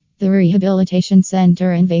The Rehabilitation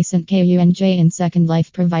Center in Vasant Kunj in Second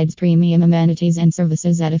Life provides premium amenities and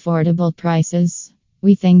services at affordable prices.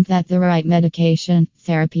 We think that the right medication,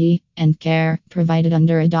 therapy, and care, provided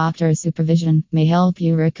under a doctor's supervision, may help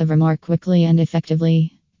you recover more quickly and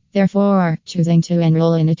effectively. Therefore, choosing to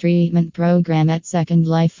enroll in a treatment program at Second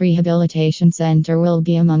Life Rehabilitation Center will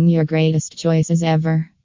be among your greatest choices ever.